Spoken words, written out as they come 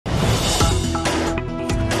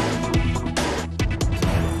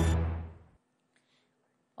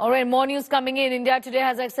All right, more news coming in. India today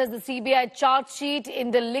has accessed the CBI charge sheet in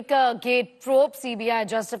the liquor gate probe. CBI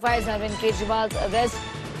justifies Arvind Kejriwal's arrest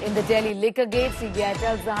in the Delhi liquor gate. CBI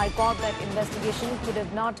tells the High Court that investigation could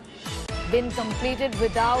have not been completed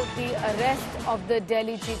without the arrest of the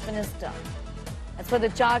Delhi Chief Minister. That's what the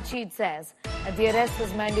charge sheet says, that the arrest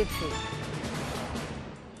was mandatory.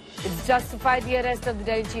 It's justified the arrest of the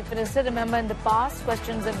Delhi Chief Minister. Remember, in the past,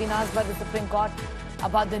 questions have been asked by the Supreme Court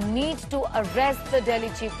about the need to arrest the Delhi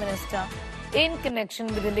Chief Minister in connection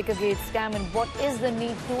with the liquor gate scam, and what is the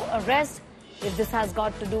need to arrest if this has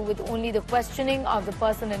got to do with only the questioning of the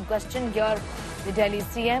person in question, here the Delhi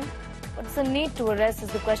CM. What's the need to arrest is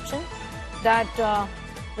the question that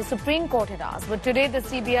the Supreme Court had asked. But today the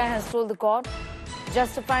CBI has told the court,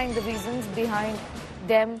 justifying the reasons behind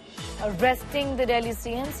them arresting the Delhi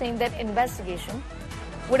CM, saying that investigation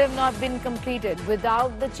would have not been completed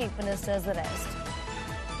without the Chief Minister's arrest.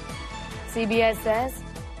 CBI says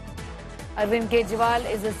Arvind Kejriwal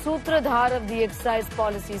is a sutradhar of the excise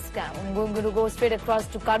policy scam. I'm going to go straight across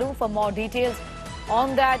to Kanu for more details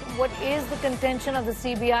on that. What is the contention of the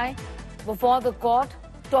CBI before the court?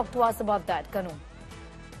 Talk to us about that, Kanu.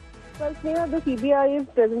 Well, Sneha, the CBI is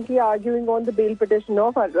presently arguing on the bail petition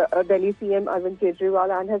of Delhi CM Arvind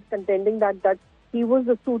Kejriwal and has contending that he was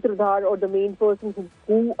the sutradhar or the main person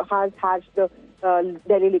who has hatched the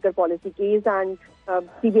Delhi liquor policy case, and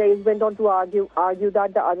CBI went on to argue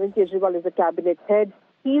that the Arvind Kejriwal is a cabinet head.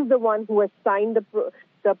 He is the one who has signed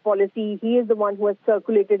the policy. He is the one who has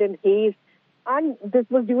circulated in haste. And this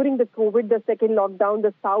was during the COVID, the second lockdown.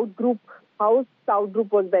 The South Group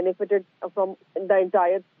was benefited from the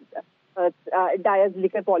entire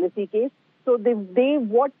liquor policy case. So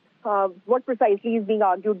what precisely is being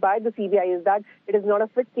argued by the CBI is that it is not a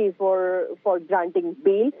fit case for granting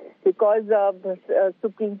bail, because the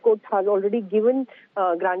Supreme Court has already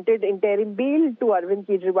granted interim bail to Arvind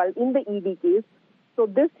Kejriwal in the ED case. So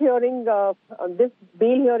this hearing, this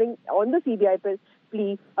bail hearing on the CBI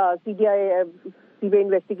plea, CBI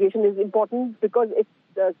investigation is important, because if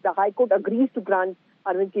the High Court agrees to grant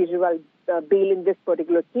Arvind Kejriwal bail in this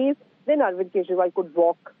particular case, then Arvind Kejriwal could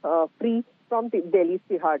walk free from Delhi's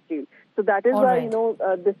Tihar jail. So that is why,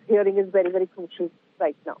 this hearing is very, very crucial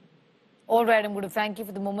right now. All right, I'm going to thank you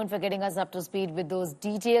for the moment for getting us up to speed with those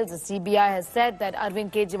details. The CBI has said that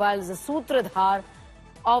Arvind Kejriwal is a sutradhar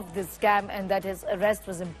of this scam and that his arrest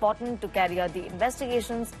was important to carry out the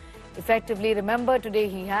investigations effectively. Remember, today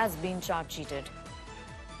he has been charge sheeted.